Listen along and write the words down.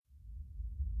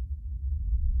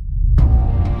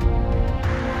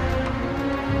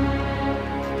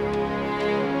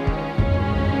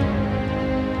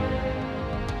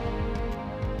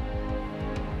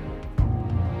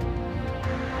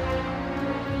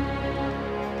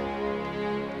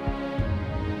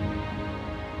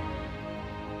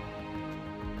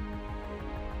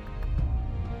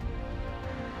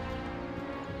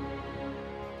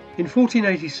In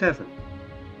 1487,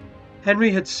 Henry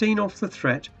had seen off the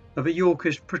threat of a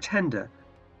Yorkist pretender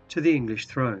to the English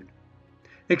throne,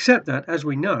 except that, as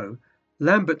we know,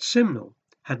 Lambert Simnel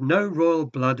had no royal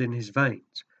blood in his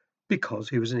veins because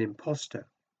he was an impostor.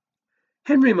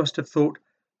 Henry must have thought,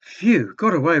 "Phew,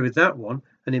 got away with that one,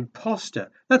 an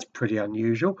impostor, that's pretty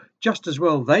unusual, just as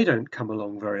well they don't come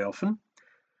along very often."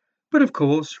 But of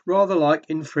course, rather like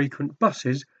infrequent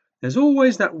buses, there's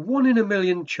always that 1 in a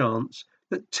million chance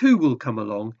that two will come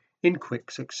along in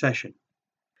quick succession.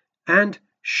 And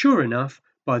sure enough,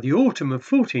 by the autumn of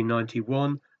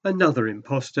 1491, another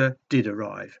impostor did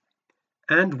arrive.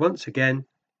 And once again,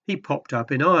 he popped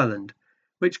up in Ireland,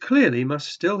 which clearly must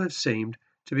still have seemed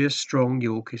to be a strong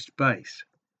Yorkist base.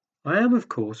 I am, of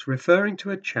course, referring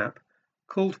to a chap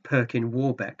called Perkin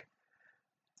Warbeck,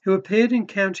 who appeared in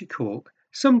County Cork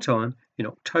sometime in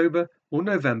October or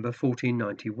November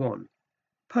 1491,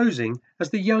 posing as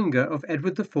the younger of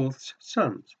Edward IV's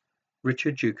sons,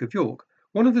 Richard, Duke of York,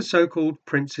 one of the so-called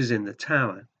princes in the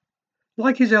Tower.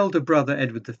 Like his elder brother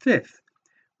Edward V,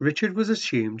 Richard was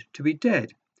assumed to be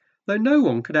dead, though no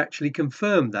one could actually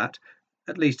confirm that,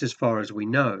 at least as far as we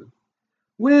know.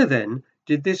 Where then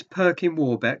did this Perkin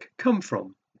Warbeck come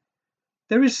from?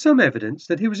 There is some evidence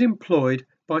that he was employed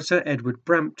by Sir Edward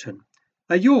Brampton,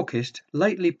 a Yorkist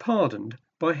lately pardoned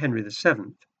by Henry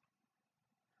VII.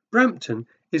 Brampton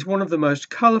is one of the most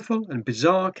colourful and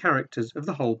bizarre characters of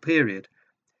the whole period.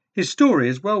 His story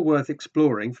is well worth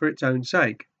exploring for its own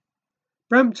sake.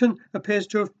 Brampton appears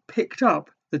to have picked up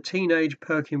the teenage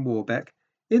Perkin Warbeck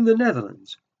in the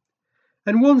Netherlands,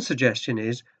 and one suggestion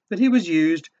is that he was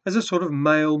used as a sort of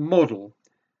male model,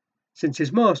 since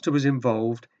his master was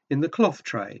involved in the cloth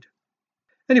trade.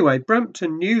 Anyway,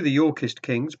 Brampton knew the Yorkist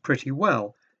kings pretty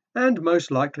well, and most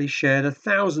likely shared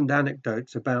 1,000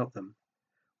 anecdotes about them.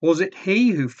 Was it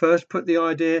he who first put the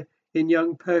idea in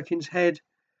young Perkin's head?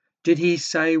 Did he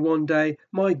say one day,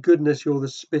 "My goodness, you're the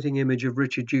spitting image of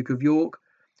Richard, Duke of York"?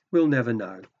 We'll never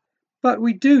know. But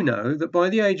we do know that by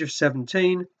the age of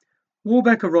 17,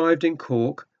 Warbeck arrived in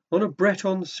Cork on a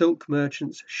Breton silk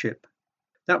merchant's ship.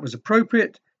 That was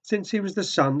appropriate, since he was the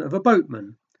son of a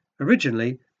boatman,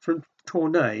 originally from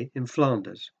Tournai in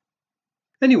Flanders.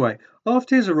 Anyway,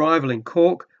 after his arrival in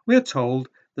Cork, we are told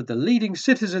that the leading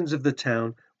citizens of the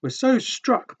town were so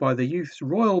struck by the youth's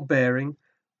royal bearing,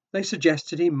 they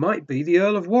suggested he might be the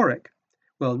Earl of Warwick.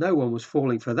 Well, no one was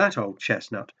falling for that old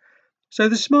chestnut, so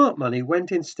the smart money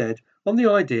went instead on the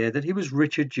idea that he was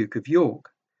Richard, Duke of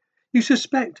York. You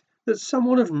suspect that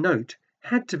someone of note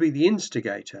had to be the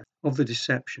instigator of the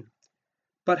deception.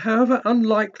 But however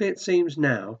unlikely it seems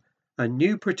now, a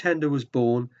new pretender was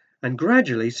born and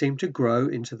gradually seemed to grow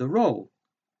into the role.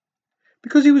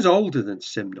 Because he was older than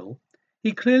Simnel,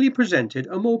 he clearly presented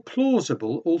a more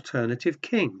plausible alternative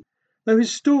king, though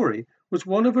his story was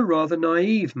one of a rather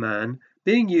naive man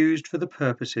being used for the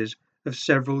purposes of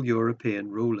several European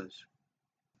rulers.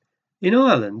 In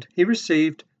Ireland, he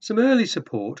received some early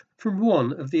support from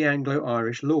one of the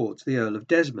Anglo-Irish lords, the Earl of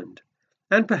Desmond,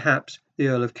 and perhaps the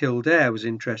Earl of Kildare was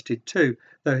interested too,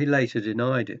 though he later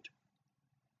denied it.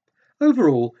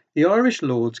 Overall, the Irish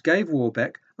lords gave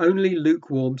Warbeck only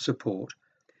lukewarm support.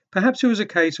 Perhaps it was a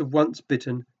case of once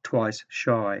bitten, twice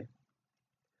shy.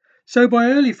 So by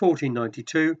early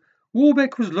 1492,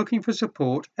 Warbeck was looking for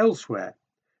support elsewhere,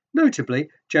 notably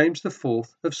James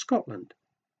IV of Scotland.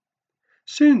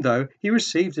 Soon, though, he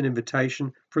received an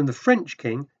invitation from the French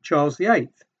king Charles VIII,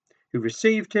 who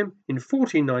received him in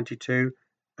 1492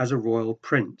 as a royal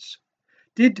prince.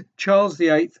 Did Charles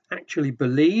VIII actually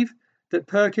believe that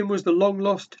Perkin was the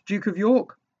long-lost Duke of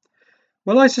York?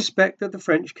 Well, I suspect that the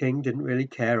French king didn't really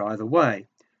care either way.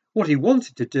 What he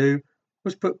wanted to do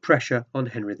was put pressure on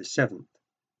Henry VII.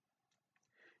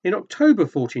 In October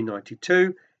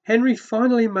 1492, Henry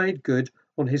finally made good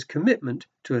on his commitment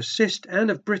to assist Anne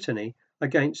of Brittany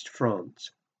against France.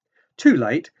 Too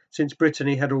late, since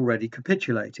Brittany had already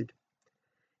capitulated.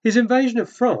 His invasion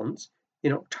of France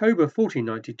in October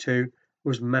 1492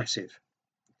 was massive.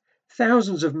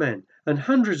 Thousands of men and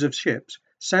hundreds of ships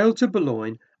sailed to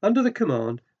Boulogne under the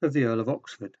command of the Earl of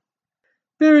Oxford.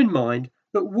 Bear in mind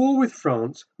that war with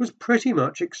France was pretty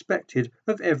much expected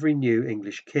of every new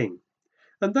English king,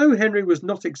 and though Henry was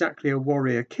not exactly a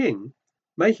warrior king,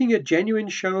 making a genuine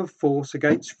show of force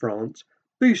against France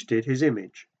boosted his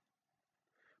image.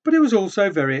 But it was also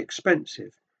very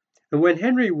expensive, and when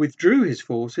Henry withdrew his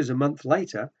forces a month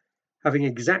later, having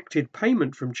exacted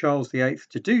payment from Charles VIII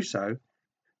to do so,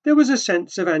 there was a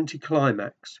sense of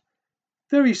anticlimax,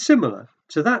 very similar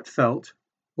to that felt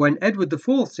when Edward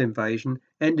IV's invasion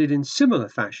ended in similar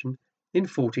fashion in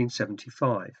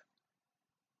 1475.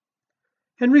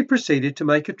 Henry proceeded to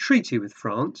make a treaty with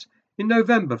France in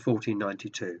November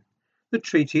 1492, the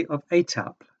Treaty of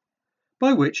Étaples,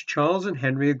 by which Charles and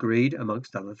Henry agreed,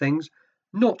 amongst other things,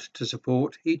 not to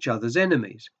support each other's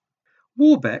enemies.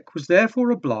 Warbeck was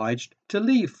therefore obliged to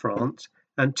leave France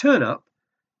and turn up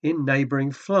in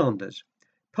neighbouring Flanders,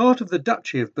 part of the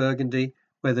Duchy of Burgundy,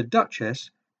 where the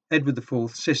Duchess, Edward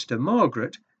IV's sister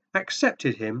Margaret,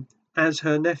 accepted him as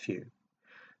her nephew.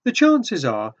 The chances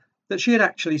are that she had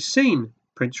actually seen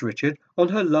Prince Richard on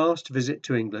her last visit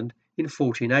to England in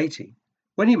 1480,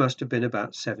 when he must have been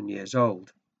about 7 years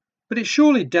old. But it's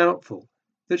surely doubtful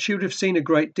that she would have seen a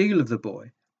great deal of the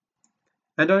boy,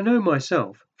 and I know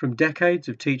myself, from decades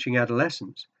of teaching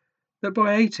adolescents, that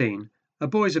by 18 a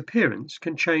boy's appearance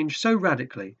can change so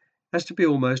radically as to be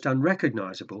almost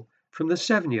unrecognisable from the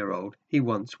 7-year-old he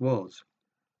once was.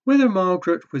 Whether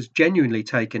Margaret was genuinely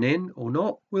taken in or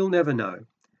not, we'll never know.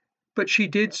 But she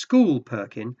did school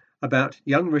Perkin about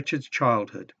young Richard's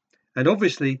childhood, and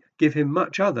obviously give him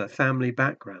much other family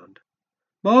background.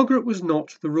 Margaret was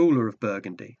not the ruler of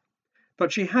Burgundy,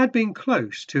 but she had been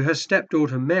close to her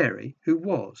stepdaughter Mary, who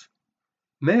was.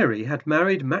 Mary had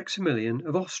married Maximilian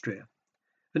of Austria,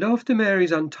 and after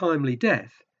Mary's untimely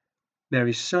death,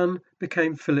 Mary's son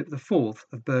became Philip IV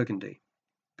of Burgundy.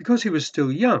 Because he was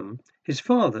still young, his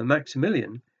father,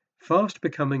 Maximilian, fast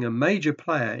becoming a major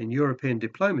player in European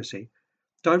diplomacy,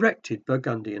 directed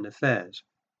Burgundian affairs.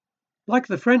 Like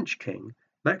the French king,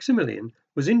 Maximilian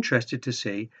was interested to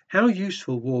see how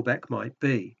useful Warbeck might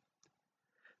be.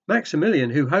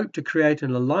 Maximilian, who hoped to create an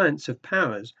alliance of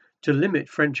powers to limit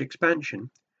French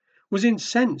expansion, was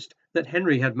incensed that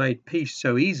Henry had made peace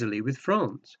so easily with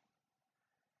France.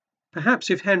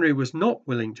 Perhaps if Henry was not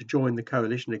willing to join the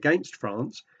coalition against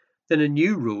France, then a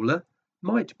new ruler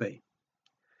might be.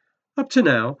 Up to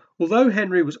now, although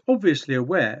Henry was obviously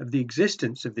aware of the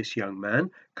existence of this young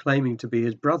man claiming to be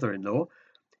his brother-in-law,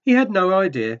 he had no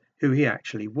idea who he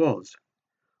actually was.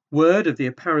 Word of the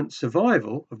apparent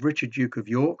survival of Richard, Duke of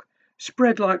York,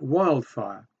 spread like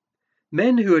wildfire.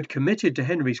 Men who had committed to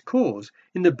Henry's cause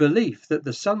in the belief that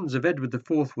the sons of Edward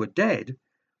IV were dead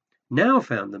now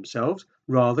found themselves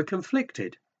rather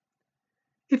conflicted.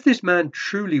 If this man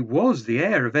truly was the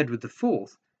heir of Edward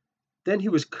IV, then he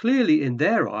was clearly in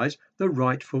their eyes the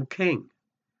rightful king.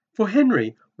 For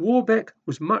Henry, Warbeck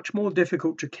was much more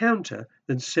difficult to counter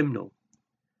than Simnel.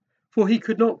 For he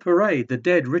could not parade the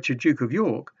dead Richard, Duke of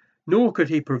York, nor could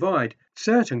he provide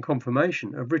certain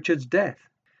confirmation of Richard's death.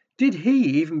 Did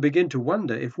he even begin to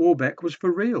wonder if Warbeck was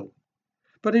for real?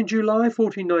 But in July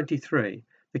 1493,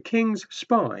 the king's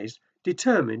spies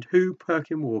determined who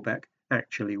Perkin Warbeck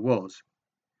actually was.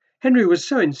 Henry was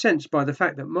so incensed by the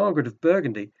fact that Margaret of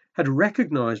Burgundy had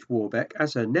recognised Warbeck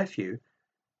as her nephew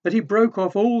that he broke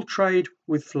off all trade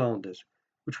with Flanders,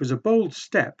 which was a bold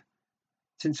step,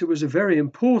 since it was a very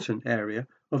important area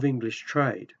of English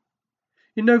trade.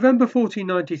 In November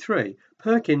 1493,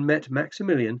 Perkin met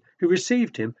Maximilian, who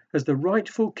received him as the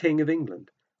rightful King of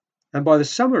England, and by the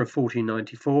summer of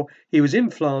 1494 he was in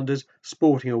Flanders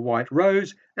sporting a white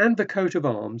rose and the coat of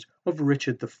arms of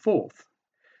Richard IV.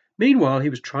 Meanwhile, he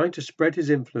was trying to spread his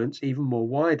influence even more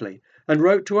widely and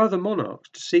wrote to other monarchs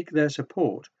to seek their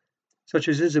support, such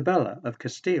as Isabella of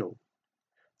Castile.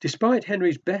 Despite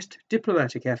Henry's best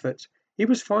diplomatic efforts, he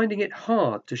was finding it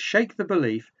hard to shake the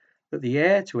belief that the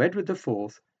heir to Edward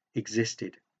IV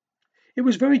existed. It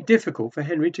was very difficult for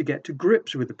Henry to get to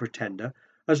grips with the pretender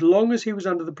as long as he was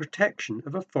under the protection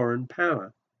of a foreign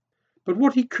power. But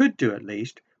what he could do at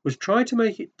least was try to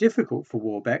make it difficult for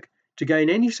Warbeck to gain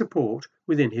any support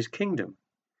within his kingdom.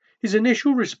 His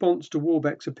initial response to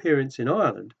Warbeck's appearance in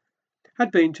Ireland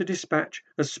had been to dispatch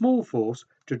a small force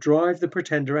to drive the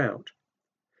pretender out,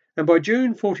 and by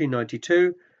June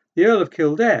 1492 the Earl of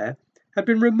Kildare had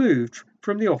been removed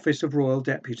from the office of Royal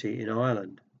Deputy in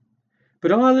Ireland.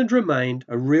 But Ireland remained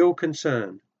a real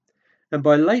concern, and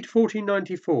by late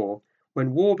 1494,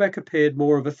 when Warbeck appeared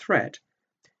more of a threat,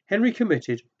 Henry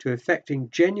committed to effecting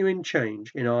genuine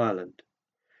change in Ireland.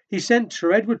 He sent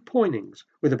Sir Edward Poynings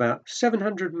with about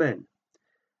 700 men,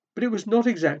 but it was not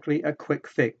exactly a quick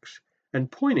fix, and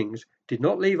Poynings did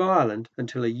not leave Ireland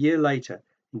until a year later,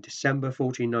 in December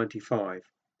 1495,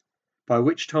 by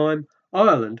which time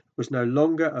Ireland was no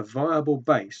longer a viable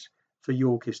base for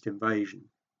Yorkist invasion.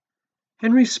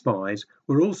 Henry's spies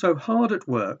were also hard at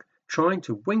work trying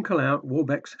to winkle out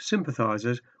Warbeck's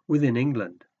sympathisers within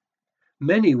England.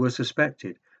 Many were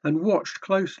suspected and watched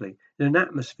closely in an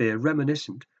atmosphere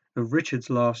reminiscent of Richard's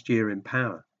last year in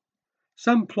power.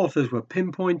 Some plotters were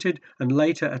pinpointed and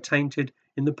later attainted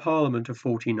in the Parliament of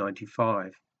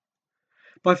 1495.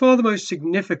 By far the most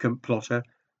significant plotter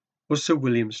was Sir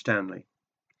William Stanley.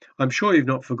 I'm sure you've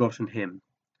not forgotten him.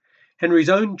 Henry's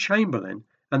own Chamberlain,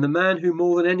 and the man who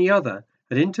more than any other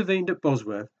had intervened at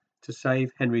Bosworth to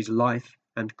save Henry's life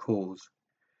and cause.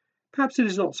 Perhaps it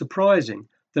is not surprising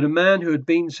that a man who had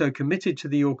been so committed to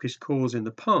the Yorkist cause in the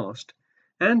past,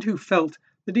 and who felt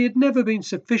that he had never been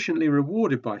sufficiently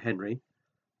rewarded by Henry,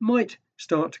 might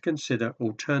start to consider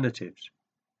alternatives.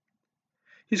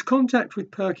 His contact with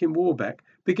Perkin Warbeck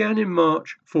began in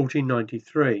March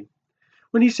 1493,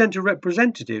 when he sent a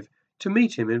representative to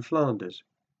meet him in Flanders.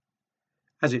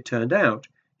 As it turned out,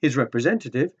 his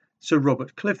representative, Sir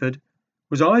Robert Clifford,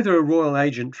 was either a royal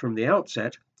agent from the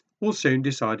outset or soon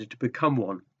decided to become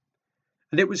one,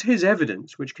 and it was his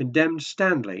evidence which condemned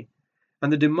Stanley,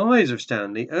 and the demise of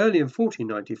Stanley early in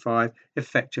 1495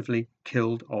 effectively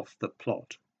killed off the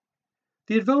plot.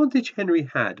 The advantage Henry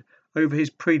had over his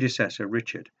predecessor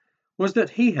Richard was that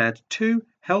he had two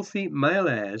healthy male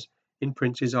heirs in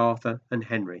Princes Arthur and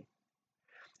Henry.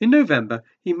 In November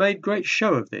he made great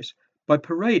show of this by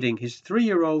parading his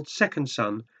 3-year-old second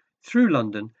son through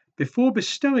London before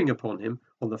bestowing upon him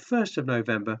on the 1st of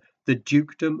November the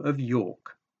Dukedom of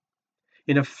York.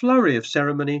 In a flurry of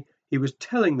ceremony he was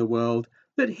telling the world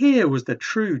that here was the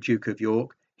true Duke of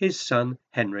York, his son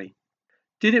Henry.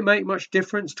 Did it make much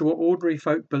difference to what ordinary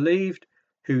folk believed?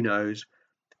 Who knows?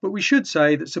 But we should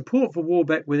say that support for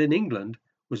Warbeck within England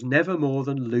was never more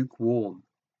than lukewarm.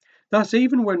 Thus,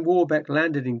 even when Warbeck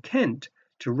landed in Kent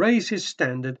to raise his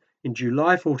standard in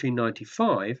July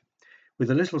 1495,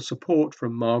 with a little support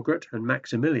from Margaret and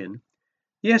Maximilian,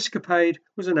 the escapade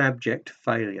was an abject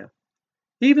failure.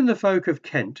 Even the folk of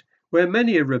Kent, where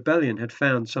many a rebellion had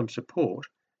found some support,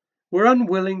 were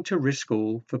unwilling to risk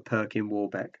all for Perkin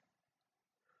Warbeck.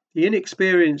 The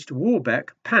inexperienced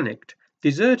Warbeck panicked,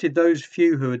 deserted those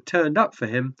few who had turned up for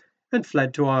him, and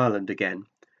fled to Ireland again.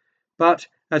 But,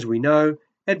 as we know,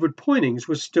 Edward Poynings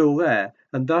was still there,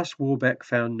 and thus Warbeck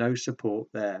found no support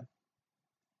there.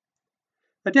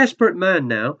 A desperate man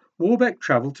now, Warbeck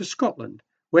travelled to Scotland,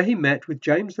 where he met with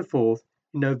James IV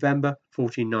in November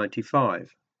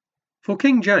 1495. For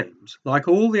King James, like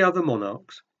all the other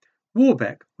monarchs,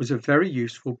 Warbeck was a very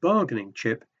useful bargaining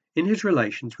chip in his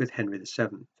relations with Henry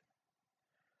VII.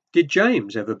 Did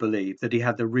James ever believe that he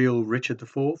had the real Richard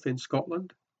IV in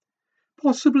Scotland?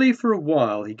 Possibly for a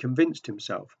while he convinced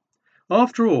himself.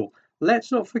 After all,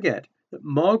 let's not forget that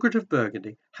Margaret of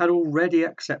Burgundy had already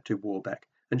accepted Warbeck,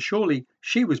 and surely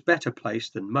she was better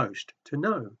placed than most to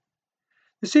know.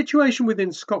 The situation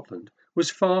within Scotland was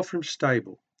far from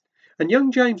stable, and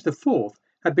young James IV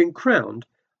had been crowned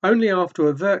only after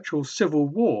a virtual civil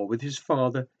war with his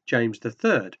father James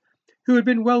III, who had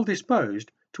been well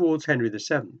disposed towards Henry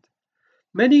VII.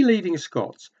 Many leading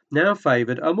Scots now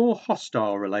favoured a more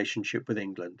hostile relationship with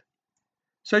England.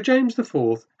 So James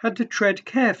IV had to tread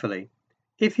carefully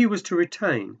if he was to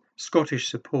retain Scottish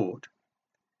support.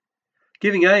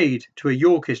 Giving aid to a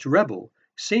Yorkist rebel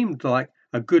seemed like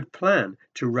a good plan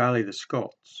to rally the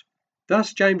Scots.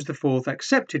 Thus James IV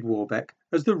accepted Warbeck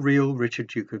as the real Richard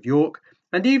Duke of York,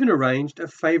 and even arranged a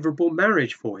favourable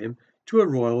marriage for him to a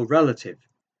royal relative.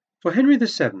 For Henry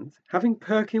VII, having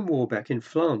Perkin Warbeck in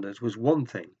Flanders was one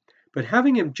thing, but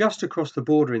having him just across the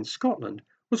border in Scotland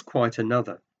was quite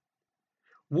another.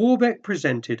 Warbeck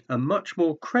presented a much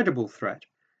more credible threat,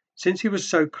 since he was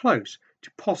so close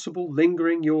to possible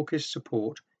lingering Yorkist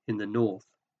support in the north.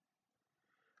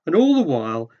 And all the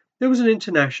while there was an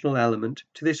international element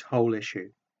to this whole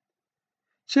issue.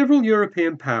 Several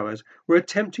European powers were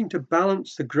attempting to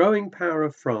balance the growing power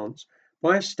of France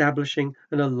by establishing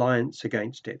an alliance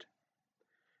against it.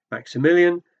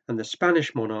 Maximilian and the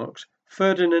Spanish monarchs,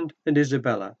 Ferdinand and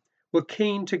Isabella, were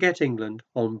keen to get England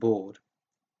on board.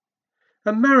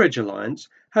 A marriage alliance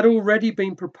had already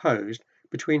been proposed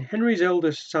between Henry's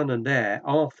eldest son and heir,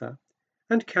 Arthur,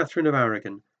 and Catherine of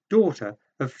Aragon, daughter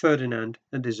of Ferdinand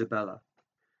and Isabella.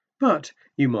 But,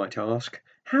 you might ask,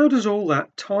 how does all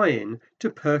that tie in to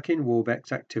Perkin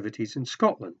Warbeck's activities in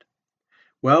Scotland?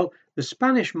 Well, the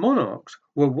Spanish monarchs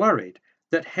were worried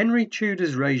that Henry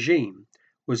Tudor's regime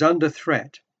was under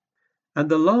threat, and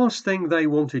the last thing they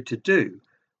wanted to do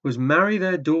was marry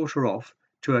their daughter off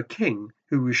to a king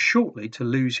who was shortly to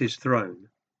lose his throne.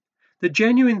 The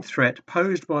genuine threat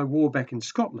posed by Warbeck in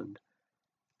Scotland,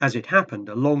 as it happened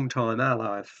a long-time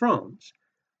ally of France,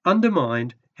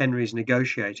 undermined Henry's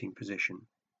negotiating position.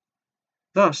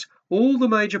 Thus, all the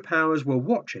major powers were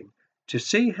watching to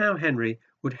see how Henry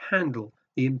would handle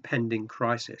the impending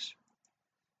crisis.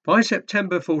 By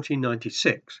September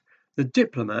 1496, the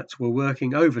diplomats were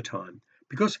working overtime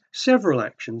because several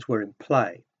actions were in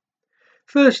play.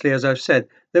 Firstly, as I've said,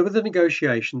 there were the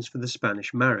negotiations for the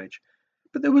Spanish marriage,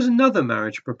 But there was another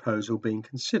marriage proposal being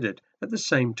considered at the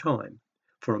same time,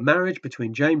 for a marriage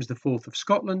between James IV of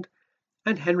Scotland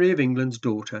and Henry of England's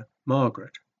daughter,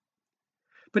 Margaret.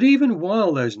 But even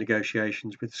while those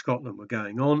negotiations with Scotland were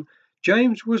going on,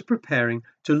 James was preparing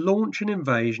to launch an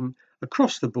invasion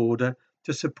across the border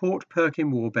to support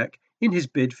Perkin Warbeck in his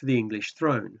bid for the English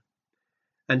throne,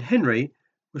 and Henry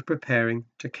was preparing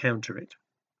to counter it.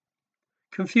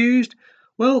 Confused?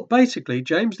 Well, basically,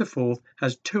 James IV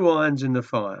has two irons in the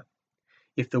fire.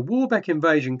 If the Warbeck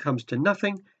invasion comes to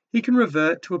nothing, he can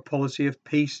revert to a policy of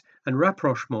peace and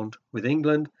rapprochement with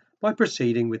England by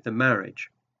proceeding with the marriage.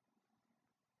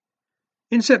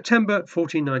 In September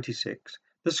 1496,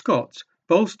 the Scots,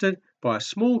 bolstered by a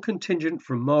small contingent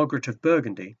from Margaret of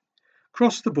Burgundy,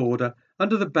 crossed the border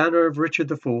under the banner of Richard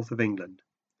IV of England.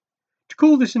 To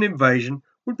call this an invasion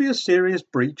would be a serious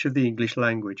breach of the English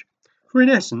language, for in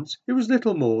essence it was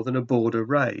little more than a border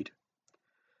raid.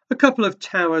 A couple of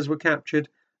towers were captured,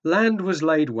 land was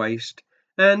laid waste,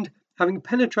 and, having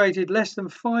penetrated less than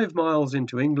 5 miles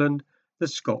into England, the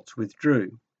Scots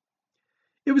withdrew.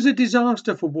 It was a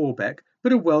disaster for Warbeck,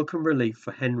 but a welcome relief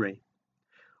for Henry.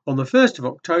 On the 1st of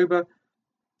October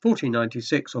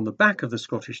 1496, on the back of the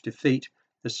Scottish defeat,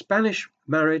 the Spanish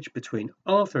marriage between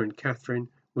Arthur and Catherine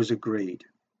was agreed.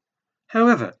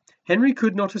 However, Henry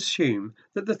could not assume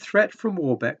that the threat from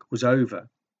Warbeck was over.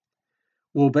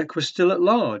 Warbeck was still at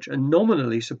large and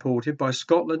nominally supported by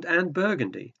Scotland and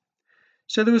Burgundy,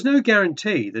 so there was no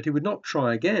guarantee that he would not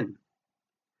try again.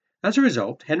 As a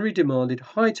result, Henry demanded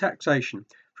high taxation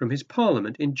from his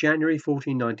Parliament in January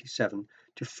 1497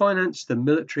 to finance the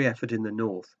military effort in the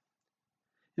north.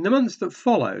 In the months that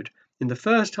followed, in the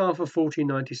first half of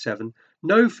 1497,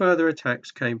 no further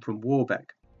attacks came from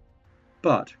Warbeck.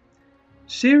 But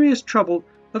serious trouble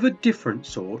of a different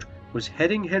sort was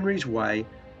heading Henry's way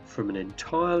from an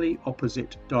entirely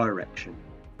opposite direction.